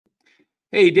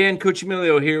Hey, Dan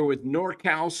Cucimilio here with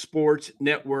NorCal Sports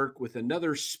Network with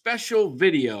another special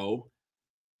video.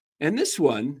 And this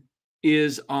one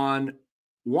is on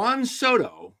Juan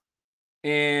Soto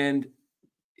and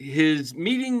his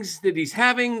meetings that he's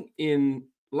having in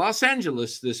Los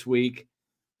Angeles this week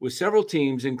with several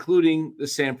teams, including the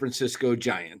San Francisco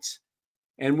Giants.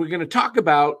 And we're going to talk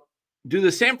about, do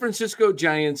the San Francisco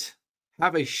Giants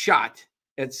have a shot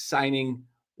at signing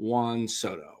Juan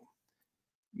Soto?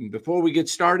 Before we get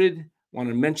started, I want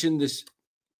to mention this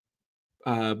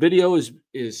video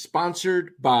is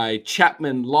sponsored by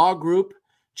Chapman Law Group.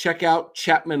 Check out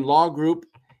Chapman Law Group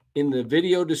in the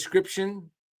video description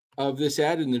of this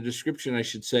ad, in the description, I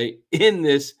should say, in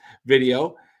this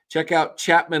video. Check out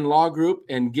Chapman Law Group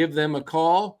and give them a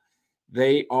call.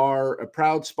 They are a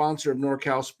proud sponsor of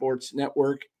NorCal Sports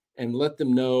Network, and let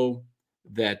them know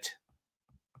that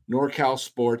NorCal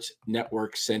Sports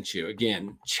Network sent you.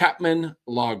 Again, Chapman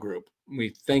Law Group.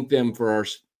 We thank them for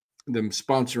them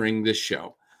sponsoring this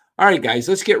show. All right, guys,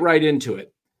 let's get right into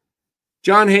it.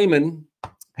 Jon Heyman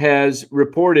has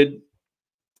reported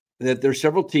that there's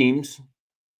several teams,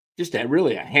 just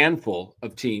really a handful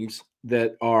of teams,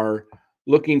 that are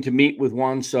looking to meet with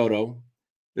Juan Soto.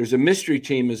 There's a mystery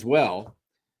team as well.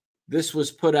 This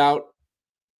was put out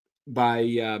by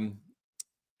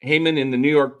Heyman in the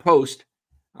New York Post.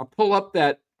 I'll pull up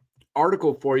that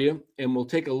article for you, and we'll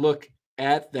take a look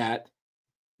at that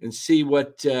and see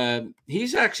what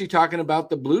he's actually talking about.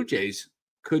 The Blue Jays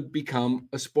could become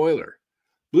a spoiler.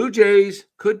 Blue Jays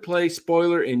could play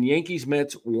spoiler in Yankees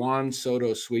Mets Juan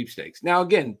Soto sweepstakes. Now,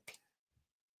 again,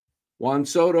 Juan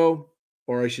Soto,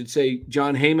 or I should say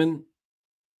Jon Heyman,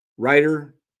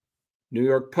 writer, New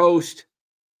York Post,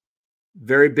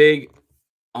 very big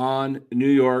on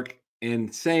New York,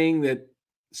 and saying that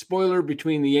spoiler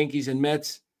between the Yankees and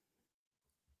Mets,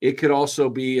 it could also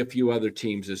be a few other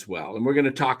teams as well. And we're going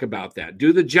to talk about that.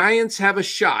 Do the Giants have a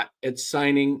shot at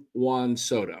signing Juan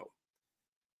Soto?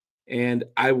 And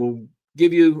I will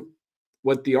give you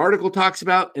what the article talks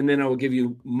about, and then I will give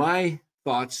you my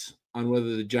thoughts on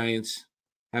whether the Giants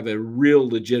have a real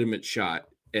legitimate shot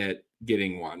at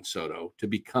getting Juan Soto to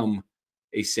become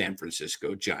a San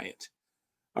Francisco Giant.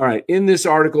 All right, in this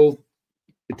article,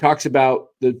 it talks about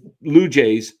the Blue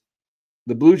Jays.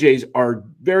 The Blue Jays are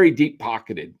very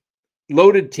deep-pocketed,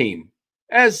 loaded team,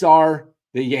 as are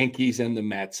the Yankees and the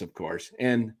Mets, of course,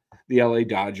 and the LA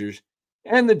Dodgers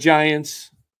and the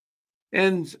Giants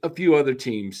and a few other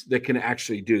teams that can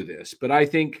actually do this. But I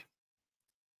think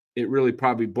it really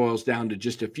probably boils down to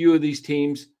just a few of these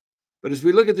teams. But as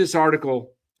we look at this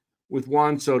article with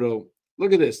Juan Soto,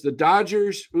 look at this. The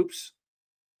Dodgers, oops,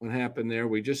 what happened there?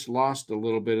 We just lost a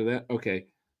little bit of that. Okay.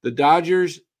 The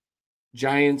Dodgers,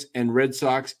 Giants, and Red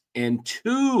Sox, and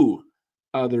two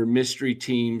other mystery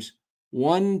teams,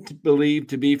 one believed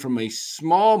to be from a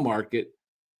small market,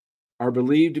 are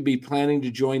believed to be planning to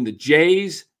join the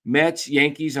Jays, Mets,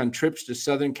 Yankees on trips to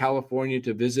Southern California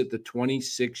to visit the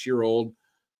 26-year-old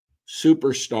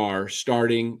superstar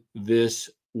starting this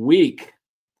week.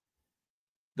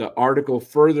 The article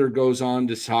further goes on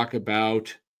to talk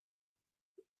about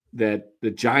that the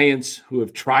Giants, who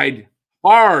have tried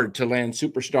hard to land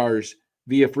superstars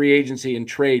via free agency and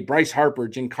trade, Bryce Harper,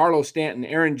 Giancarlo Stanton,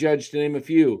 Aaron Judge, to name a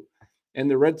few, and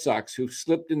the Red Sox, who've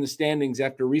slipped in the standings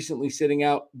after recently sitting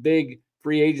out big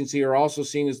free agency, are also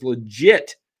seen as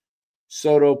legit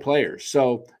Soto players.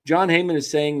 So Jon Heyman is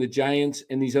saying the Giants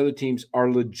and these other teams are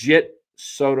legit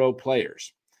Soto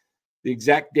players. The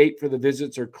exact date for the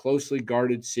visits are closely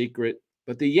guarded secret,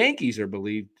 but the Yankees are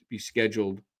believed to be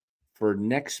scheduled for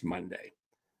next Monday.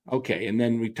 Okay, and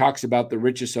then we talks about the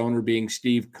richest owner being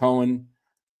Steve Cohen,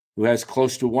 who has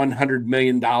close to $100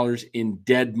 million in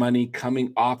dead money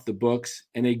coming off the books,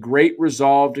 and a great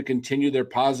resolve to continue their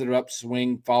positive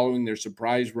upswing following their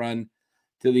surprise run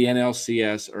to the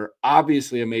NLCS, are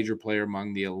obviously a major player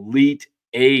among the Elite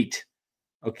Eight.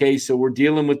 Okay, so we're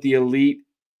dealing with the Elite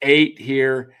Eight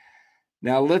here.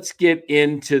 Now let's get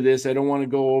into this. I don't want to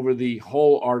go over the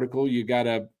whole article. You got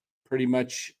to pretty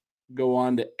much go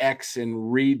on to X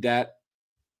and read that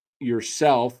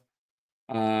yourself.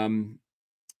 He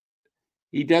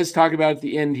does talk about at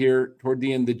the end here, toward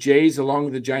the end, the Jays, along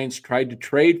with the Giants, tried to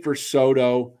trade for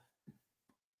Soto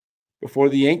before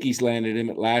the Yankees landed him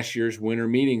at last year's winter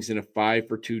meetings in a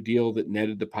 5-for-2 deal that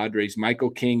netted the Padres Michael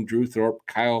King, Drew Thorpe,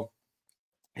 Kyle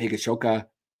Higashioka,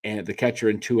 and the catcher,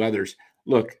 and two others.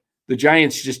 Look, the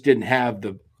Giants just didn't have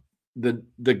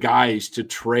the guys to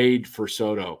trade for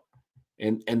Soto.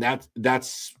 And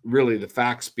that's really the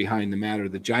facts behind the matter.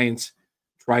 The Giants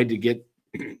tried to get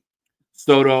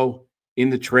Soto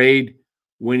in the trade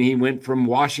when he went from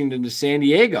Washington to San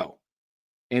Diego.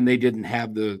 and they didn't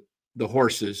have the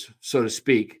horses, so to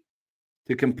speak,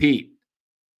 to compete.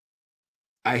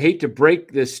 I hate to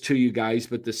break this to you guys,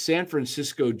 but the San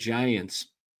Francisco Giants,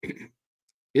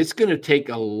 it's going to take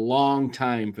a long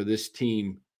time for this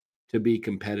team to be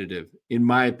competitive, in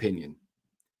my opinion.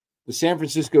 The San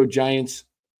Francisco Giants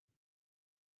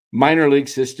minor league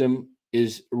system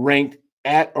is ranked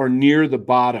at or near the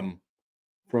bottom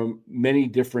from many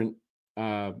different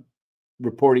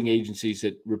reporting agencies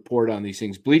that report on these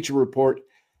things. Bleacher Report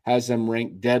has them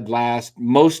ranked dead last.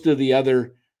 Most of the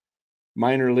other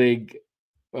minor league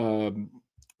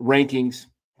rankings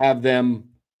have them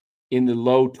in the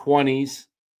low 20s.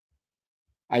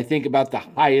 I think about the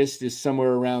highest is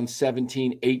somewhere around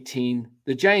 17, 18.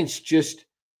 The Giants just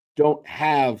don't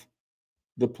have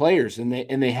the players, and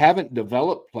they haven't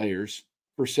developed players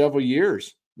for several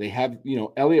years. They have,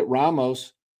 Elliot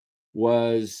Ramos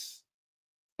was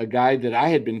a guy that I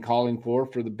had been calling for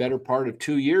the better part of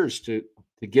 2 years to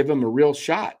give him a real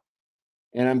shot.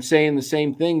 And I'm saying the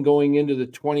same thing going into the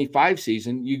 25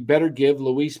 season. You better give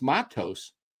Luis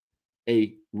Matos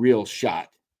a real shot.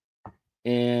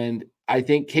 And I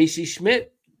think Casey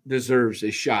Schmidt deserves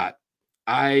a shot.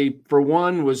 I, for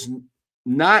one, was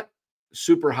not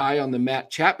super high on the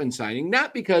Matt Chapman signing,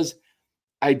 not because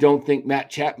I don't think Matt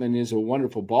Chapman is a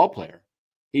wonderful ball player.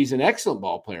 He's an excellent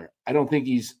ball player. I don't think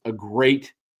he's a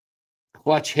great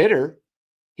clutch hitter.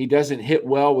 He doesn't hit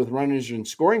well with runners in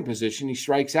scoring position. He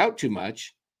strikes out too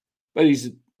much, but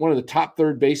he's one of the top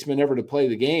third basemen ever to play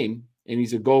the game, and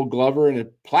he's a Gold Glover and a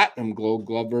Platinum Gold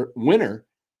Glover winner.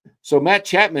 So Matt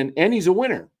Chapman, and he's a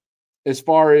winner as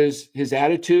far as his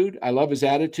attitude. I love his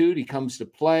attitude. He comes to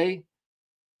play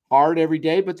hard every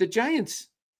day. But the Giants,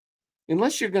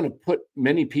 unless you're going to put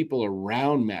many people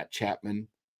around Matt Chapman,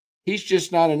 he's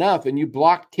just not enough. And you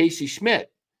blocked Casey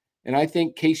Schmidt. And I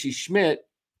think Casey Schmidt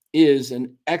is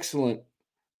an excellent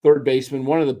third baseman,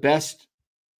 one of the best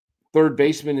third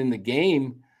basemen in the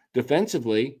game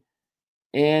defensively.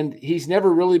 And he's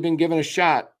never really been given a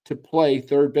shot to play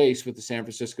third base with the San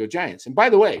Francisco Giants. And by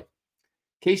the way,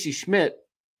 Casey Schmidt,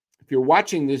 if you're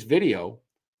watching this video,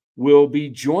 will be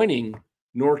joining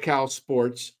NorCal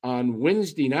Sports on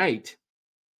Wednesday night,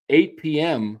 8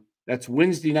 p.m. That's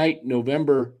Wednesday night,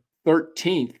 November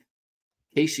 13th.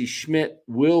 Casey Schmidt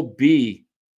will be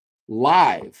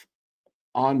live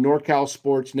on NorCal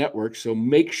Sports Network. So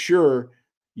make sure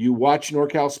you watch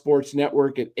NorCal Sports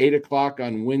Network at 8 o'clock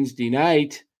on Wednesday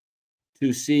night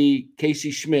to see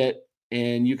Casey Schmidt,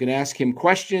 and you can ask him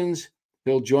questions.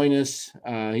 He'll join us.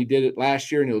 He did it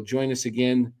last year, and he'll join us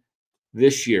again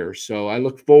this year. So I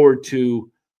look forward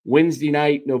to Wednesday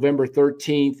night, November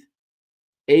 13th,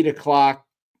 8 o'clock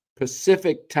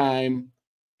Pacific time,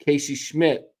 Casey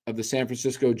Schmidt of the San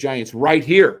Francisco Giants right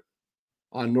here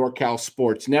on NorCal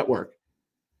Sports Network.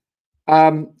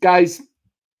 Guys,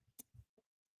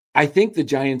 I think the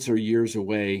Giants are years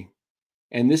away,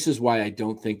 and this is why I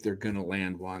don't think they're going to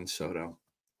land Juan Soto.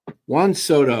 Juan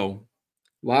Soto,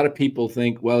 a lot of people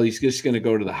think, well, he's just going to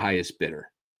go to the highest bidder.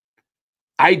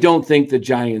 I don't think the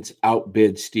Giants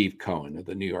outbid Steve Cohen of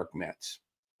the New York Mets.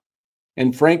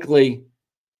 And frankly,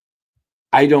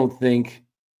 I don't think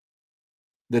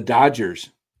the Dodgers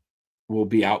will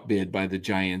be outbid by the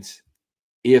Giants.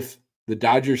 If the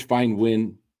Dodgers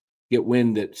get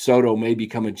wind that Soto may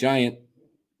become a Giant,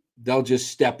 they'll just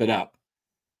step it up.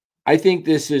 I think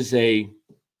this is a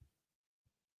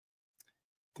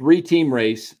 3-team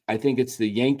race. I think it's the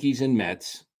Yankees and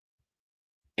Mets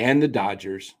and the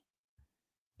Dodgers.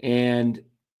 And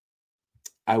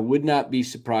I would not be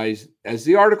surprised, as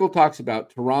the article talks about,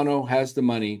 Toronto has the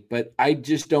money, but I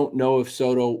just don't know if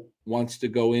Soto wants to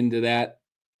go into that.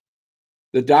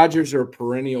 The Dodgers are a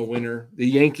perennial winner. The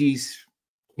Yankees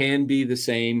can be the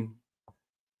same.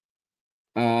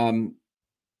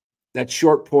 That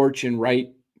short porch in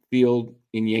right field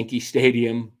in Yankee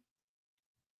Stadium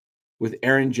with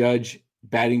Aaron Judge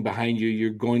batting behind you,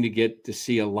 you're going to get to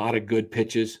see a lot of good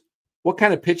pitches. What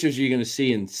kind of pitchers are you going to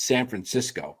see in San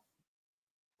Francisco?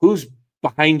 Who's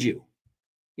behind you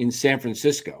in San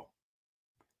Francisco?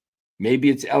 Maybe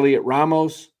it's Elliot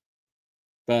Ramos,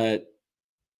 but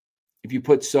if you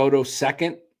put Soto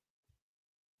second,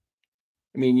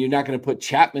 I mean, you're not going to put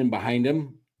Chapman behind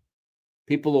him.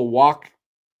 People will walk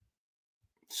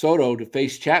Soto to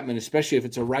face Chapman, especially if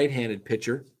it's a right-handed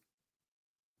pitcher.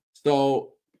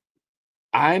 So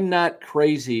I'm not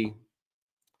crazy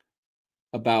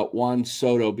about Juan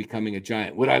Soto becoming a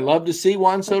Giant. Would I love to see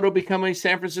Juan Soto become a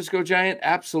San Francisco Giant?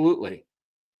 Absolutely.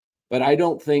 But I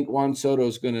don't think Juan Soto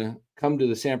is going to come to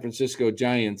the San Francisco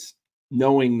Giants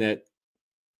knowing that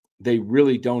they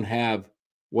really don't have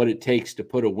what it takes to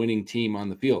put a winning team on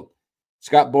the field.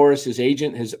 Scott Boras, his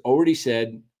agent, has already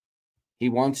said he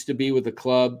wants to be with a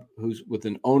club who's with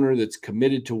an owner that's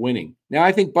committed to winning. Now,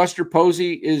 I think Buster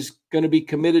Posey is going to be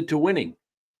committed to winning.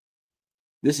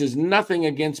 This is nothing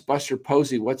against Buster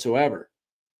Posey whatsoever.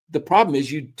 The problem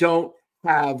is you don't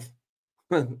have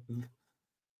the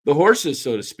horses,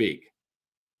 so to speak.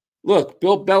 Look,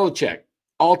 Bill Belichick,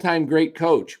 all-time great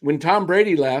coach. When Tom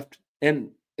Brady left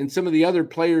and some of the other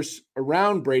players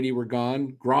around Brady were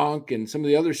gone, Gronk and some of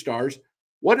the other stars,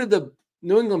 what did the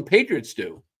New England Patriots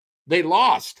do? They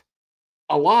lost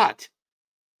a lot.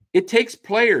 It takes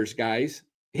players, guys.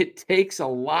 It takes a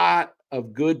lot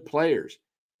of good players.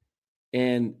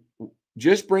 And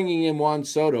just bringing in Juan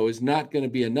Soto is not going to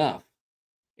be enough.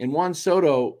 And Juan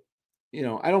Soto, you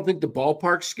know, I don't think the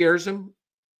ballpark scares him.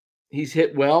 He's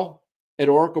hit well at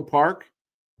Oracle Park.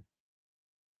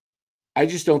 I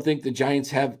just don't think the Giants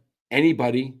have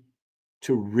anybody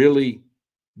to really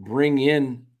bring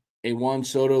in a Juan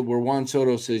Soto where Juan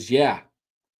Soto says, yeah,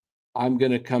 I'm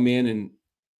going to come in and,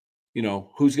 you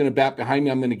know, who's going to bat behind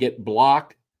me? I'm going to get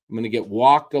blocked. I'm going to get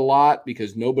walked a lot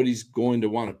because nobody's going to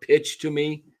want to pitch to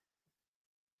me.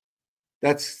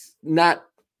 That's not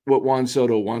what Juan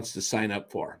Soto wants to sign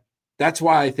up for. That's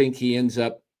why I think he ends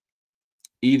up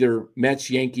either Mets,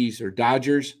 Yankees, or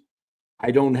Dodgers.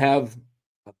 I don't have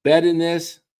a bet in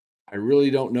this. I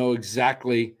really don't know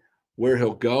exactly where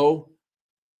he'll go,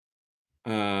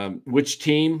 which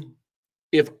team.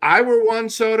 If I were Juan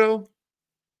Soto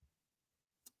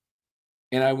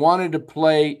and I wanted to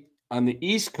play on the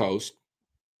East Coast,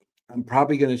 I'm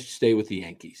probably going to stay with the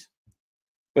Yankees.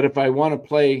 But if I want to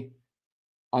play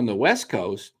on the West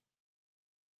Coast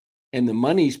and the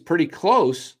money's pretty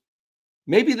close,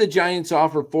 maybe the Giants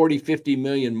offer 40, 50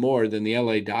 million more than the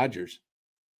LA Dodgers.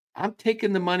 I'm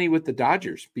taking the money with the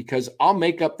Dodgers because I'll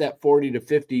make up that 40 to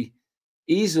 50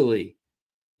 easily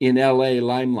in LA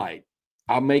limelight.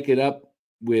 I'll make it up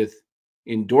with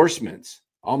endorsements.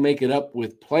 I'll make it up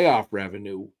with playoff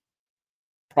revenue,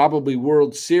 probably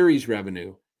World Series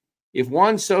revenue. If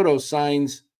Juan Soto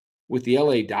signs with the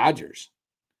LA Dodgers,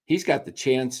 he's got the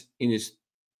chance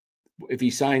if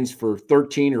he signs for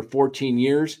 13 or 14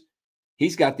 years,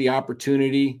 he's got the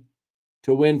opportunity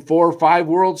to win 4 or 5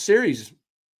 World Series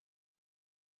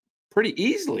pretty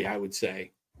easily, I would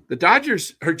say. The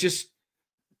Dodgers are just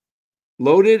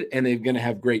loaded, and they're going to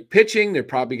have great pitching. They're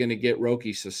probably going to get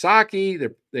Roki Sasaki.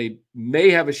 They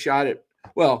may have a shot at,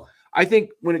 well, I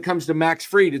think when it comes to Max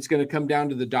Fried, it's going to come down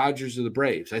to the Dodgers or the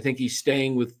Braves. I think he's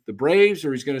staying with the Braves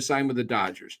or he's going to sign with the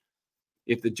Dodgers.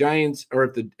 If the Giants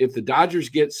or if the Dodgers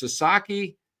get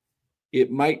Sasaki, it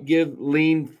might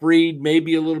lean Fried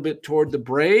maybe a little bit toward the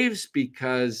Braves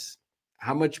because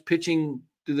how much pitching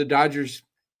do the Dodgers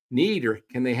need or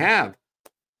can they have?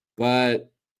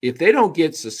 But if they don't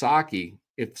get Sasaki,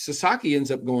 if Sasaki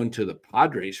ends up going to the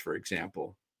Padres, for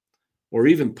example, or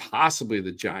even possibly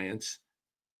the Giants,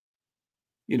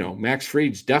 you know, Max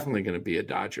Fried's definitely going to be a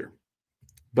Dodger.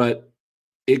 But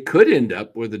it could end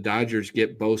up where the Dodgers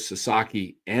get both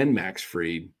Sasaki and Max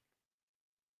Fried.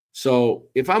 So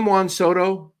if I'm Juan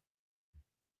Soto,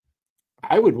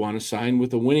 I would want to sign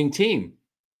with a winning team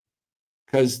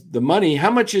because the money, how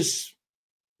much is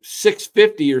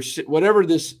 650 or whatever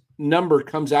this number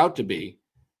comes out to be,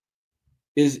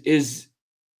 is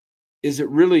it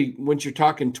really, once you're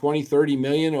talking 20, 30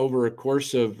 million over a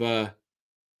course of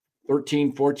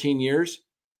 13, 14 years?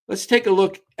 Let's take a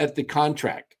look at the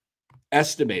contract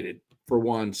estimated for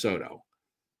Juan Soto.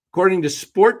 According to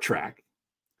Sport Track,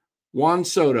 Juan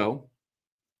Soto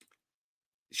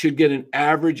should get an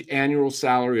average annual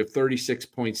salary of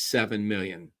 $36.7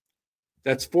 million.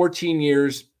 That's 14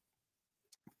 years,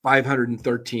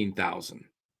 $513,000.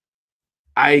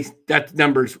 That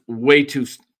number's way too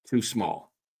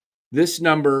small. This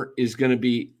number is going to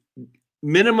be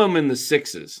minimum in the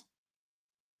sixes.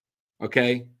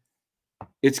 Okay?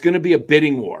 It's going to be a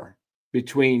bidding war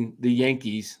between the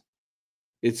Yankees.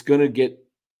 It's going to get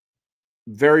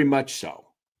very much so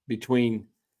between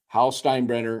Hal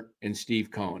Steinbrenner and Steve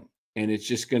Cohen. And it's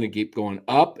just going to keep going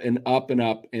up and up and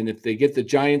up. And if they get the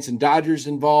Giants and Dodgers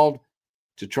involved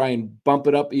to try and bump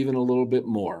it up even a little bit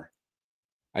more,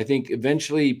 I think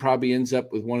eventually he probably ends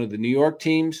up with one of the New York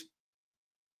teams.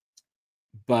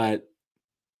 But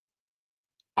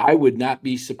I would not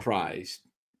be surprised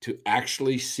to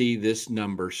actually see this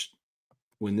number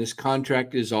when this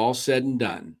contract is all said and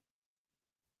done,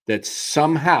 that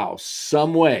somehow,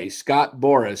 some way, Scott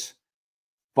Boras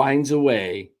finds a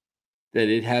way that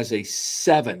it has a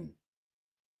 7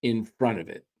 in front of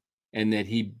it and that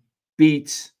he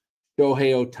beats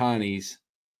Shohei Ohtani's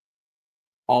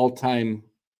all-time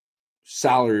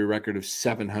salary record of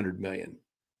 $700 million.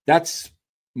 That's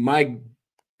my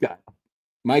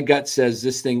gut says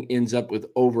this thing ends up with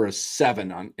over a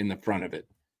 7 in the front of it.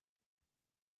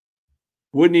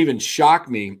 Wouldn't even shock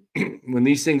me when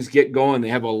these things get going. They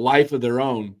have a life of their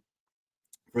own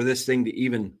for this thing to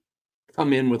even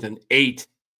come in with an 8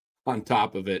 on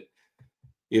top of it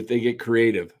if they get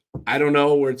creative. I don't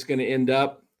know where it's going to end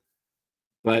up,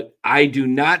 but I do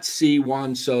not see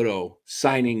Juan Soto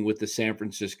signing with the San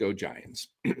Francisco Giants.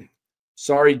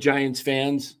 Sorry, Giants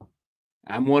fans.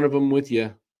 I'm one of them with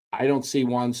you. I don't see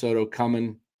Juan Soto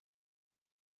coming.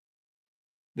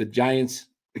 The Giants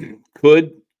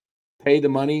could pay the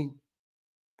money,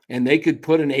 and they could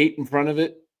put an 8 in front of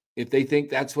it if they think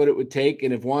that's what it would take.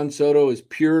 And if Juan Soto is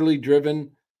purely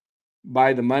driven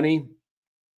by the money,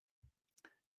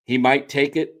 he might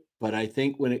take it. But I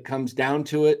think when it comes down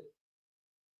to it,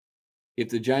 if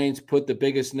the Giants put the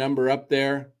biggest number up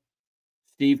there,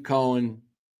 Steve Cohen,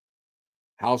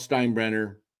 Hal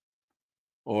Steinbrenner,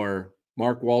 or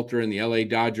Mark Walter and the LA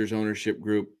Dodgers ownership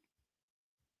group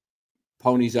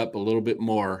ponies up a little bit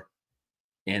more,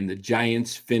 and the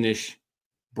Giants finish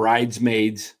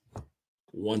bridesmaids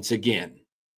once again.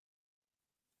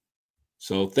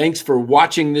 So thanks for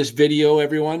watching this video,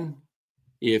 everyone.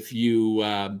 If you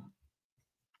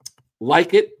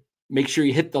like it, make sure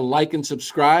you hit the like and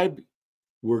subscribe.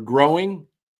 We're growing.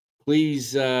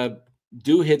 Please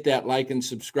do hit that like and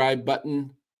subscribe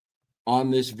button on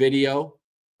this video.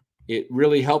 It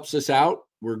really helps us out.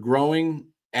 We're growing,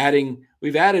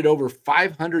 we've added over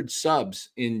 500 subs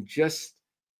in just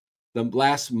the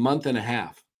last month and a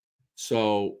half.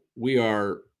 So we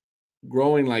are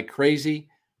growing like crazy.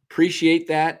 Appreciate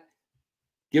that.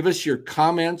 Give us your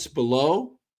comments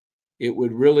below. It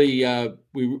would really,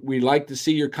 we like to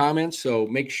see your comments. So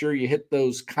make sure you hit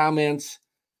those comments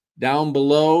down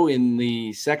below in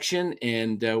the section,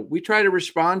 and we try to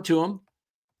respond to them.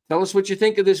 Tell us what you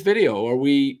think of this video.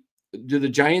 Do the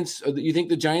Giants, you think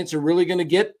the Giants are really going to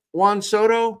get Juan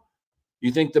Soto?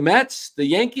 You think the Mets, the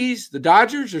Yankees, the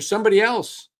Dodgers, or somebody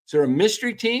else? Is there a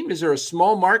mystery team? Is there a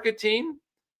small market team?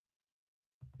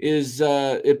 Is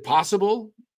it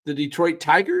possible the Detroit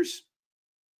Tigers?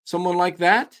 Someone like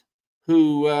that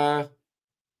who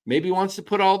maybe wants to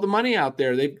put all the money out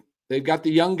there. They've got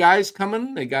the young guys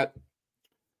coming.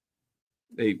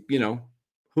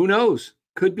 Who knows?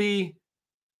 Could be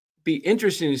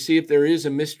interesting to see if there is a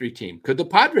mystery team. Could the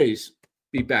Padres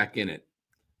be back in it?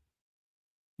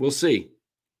 We'll see.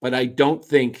 But I don't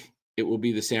think it will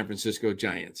be the San Francisco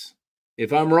Giants.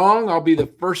 If I'm wrong, I'll be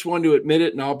the first one to admit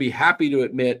it, and I'll be happy to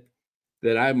admit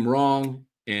that I'm wrong,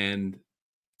 and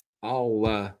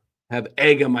I'll have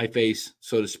egg on my face,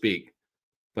 so to speak.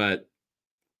 But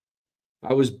if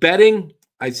I was betting,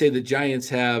 I'd say the Giants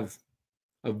have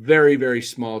a very, very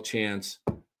small chance,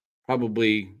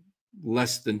 probably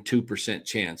less than 2%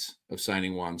 chance of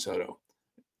signing Juan Soto.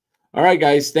 All right,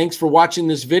 guys, thanks for watching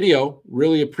this video.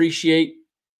 Really appreciate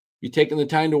you taking the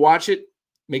time to watch it.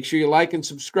 Make sure you like and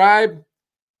subscribe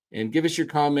and give us your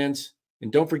comments.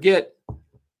 And don't forget,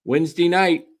 Wednesday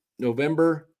night,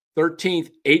 November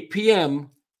 13th, 8 p.m.,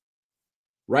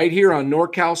 right here on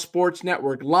NorCal Sports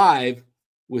Network, live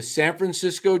with San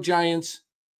Francisco Giants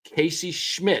Casey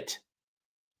Schmidt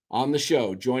on the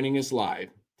show, joining us live.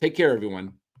 Take care,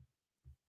 everyone.